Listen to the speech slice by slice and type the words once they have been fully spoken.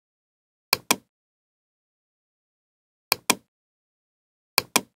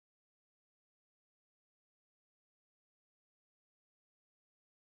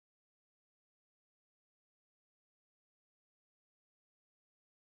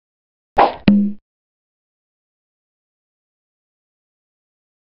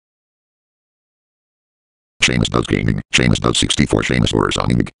Seamus Does Gaming, Seamus Does 64, Seamus Orders on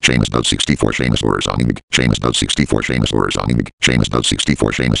Imig, Seamus Does 64, Seamus Orders on Imig, Seamus Does 64, Seamus Orders on Imig, Seamus Does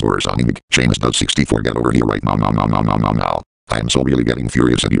 64, Seamus Orders on Imig, Seamus Does 64, get over here right now. I am so really getting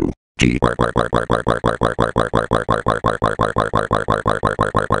furious at you. Gee.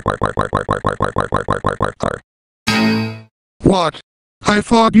 What? I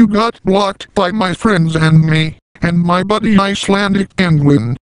thought you got blocked by my friends and me, and my buddy Icelandic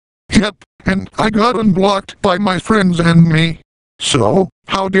Penguin. Yep, and I got unblocked by my friends and me. So,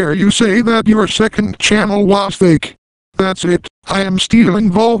 how dare you say that your second channel was fake? That's it, I am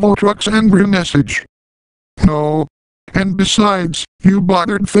stealing Volvo Truck's angry message. No. And besides, you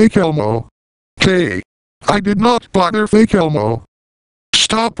bothered fake Elmo. Hey, I did not bother fake Elmo.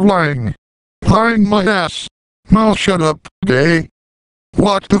 Stop lying. Lying my ass. Now shut up, gay.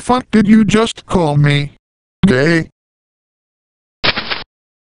 What the fuck did you just call me? Gay?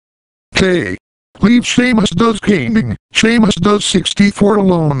 Hey, leave Seamus Does Gaming, Seamus Does 64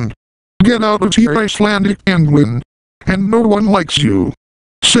 alone. Get out of here, Icelandic Penguin. And no one likes you.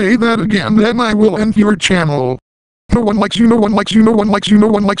 Say that again, then I will end your channel. No one likes you, no one likes you, no one likes you, no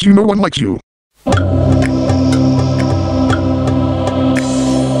one likes you, no one likes you.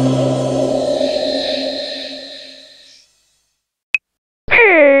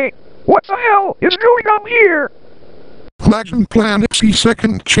 Hey, what the hell is going on here? Legend Plan XE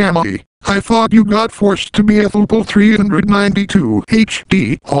second channel. I thought you got forced to be Ethel 392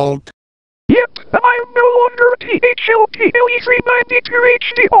 HD alt. Yep, I am no longer a THLPLE 392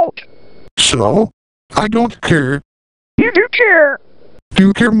 HD alt. So? I don't care. You do care.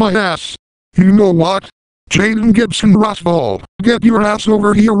 You care my ass. You know what? Jayden Gibson Rosvall, get your ass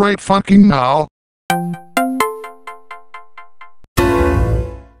over here right fucking now.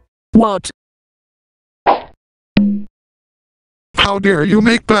 What? How dare you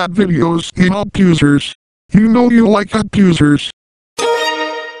make bad videos in abusers? You know you like abusers.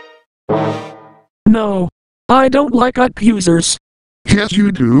 No. I don't like abusers. Yes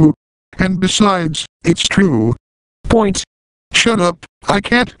you do. And besides, it's true. Point. Shut up, I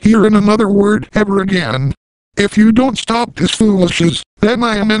can't hear another word ever again. If you don't stop this foolishness, then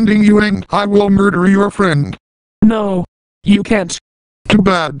I am ending you and I will murder your friend. No. You can't. Too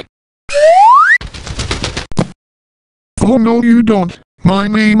bad. Oh no you don't. My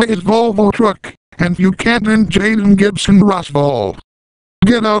name is Volvo Truck, and you can't end Jayden Gibson Rosvall.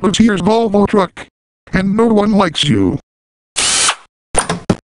 Get out of here, Volvo Truck. And no one likes you.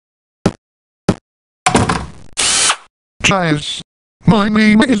 Guys, my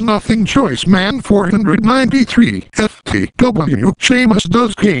name is Nothing Choice Man 493 FTW. Seamus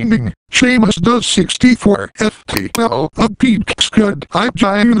Does Gaming, Seamus Does 64 FTL. A peep scud. I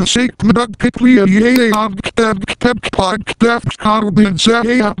giant sake mdug pitlia yay ktab pod kdaft carbon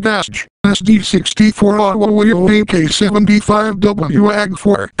say dash. SD64 AWO AK75 WAG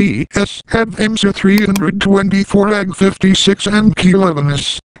 4 BS have MSA 324 AG 56 and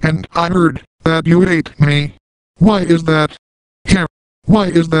K11S. And I heard that you hate me. Why is that? Here. Why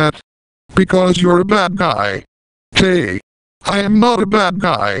is that? Because you're a bad guy. Hey. I am not a bad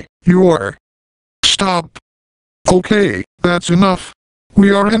guy. You're. Stop. Okay, that's enough. We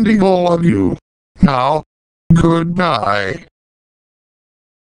are ending all of you. Now. Goodbye.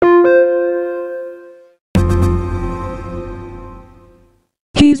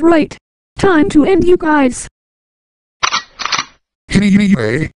 He's right. Time to end you guys.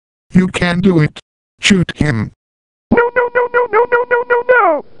 Hey. You can do it. Shoot him.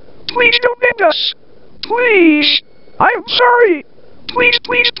 No. Please don't end us. Please. I am sorry.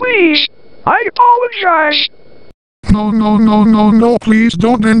 Please. I apologize. No. Please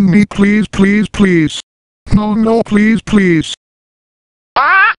don't end me. Please. No, please.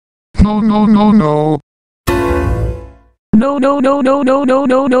 Ah! No. No.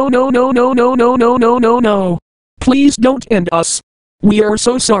 Please don't end us. We are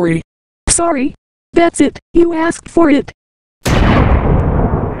so sorry. Sorry. That's it. You asked for it.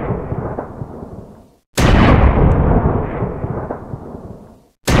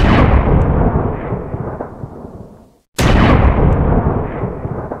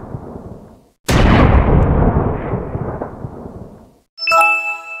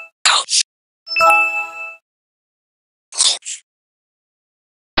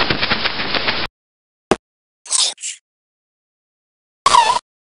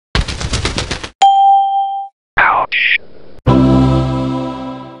 Ouch.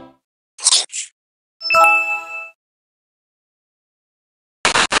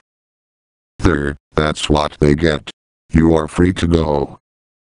 There, that's what they get. You are free to go.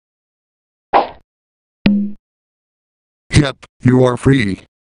 Yep, you are free.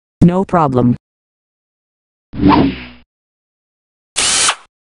 No problem.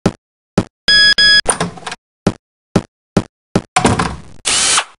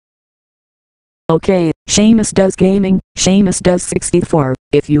 Okay, Seamus Does Gaming, Seamus Does 64,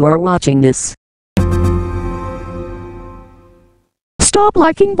 if you are watching this. Stop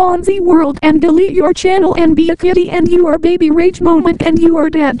liking Bonzi World and delete your channel and be a kitty and you are baby rage moment and you are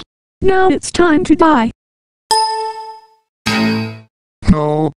dead. Now it's time to die.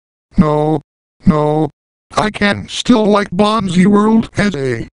 No, no, no. I can still like Bonzi World as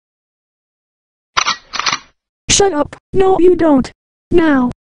a. Shut up. No you don't.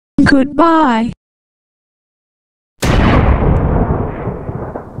 Now. Goodbye.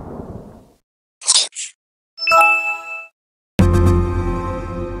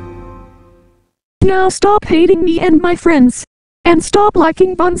 Now stop hating me and my friends. And stop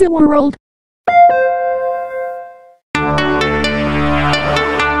liking Bonzi World.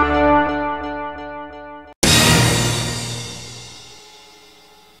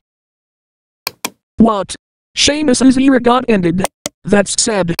 What? Seamus's era got ended. That's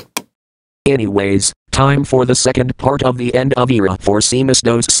sad. Anyways, time for the second part of the end of era for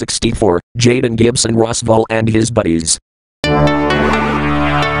SEAMUSDOES64, Jayden Gibson Rosvall and his buddies.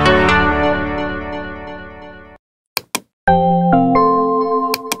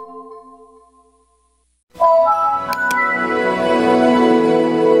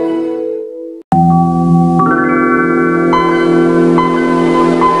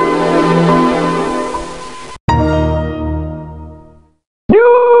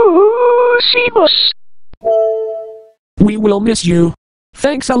 Seamus! We will miss you.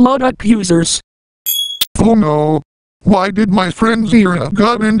 Thanks a lot, users. Oh no. Why did my friend's era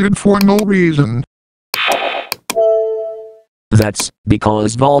got ended for no reason? That's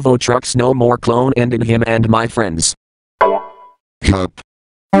because Volvo trucks no more clone ended him and my friends. Yup.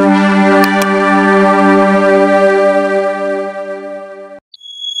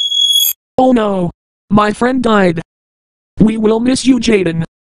 Oh no. My friend died. We will miss you, Jayden.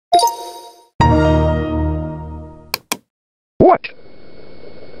 What?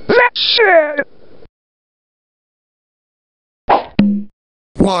 That's sad.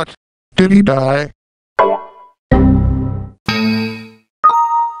 What? Did he die?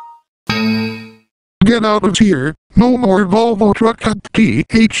 Get out of here. No more Volvo truck at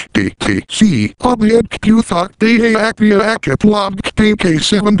THDTC on the EDQ thought they actia acaplob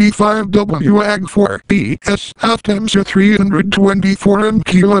TK75W AG 4 BS Aftems 324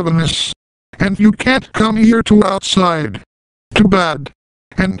 MQ11S. And you can't come here to outside. Too bad.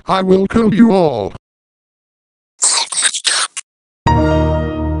 And I will kill you all.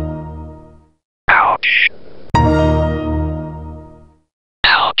 Ouch.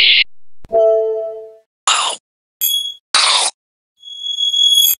 Ouch.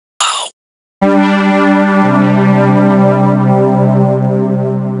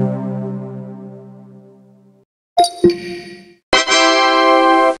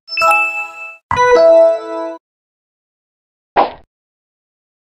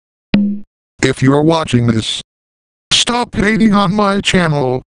 If you're watching this, stop hating on my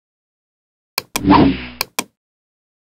channel.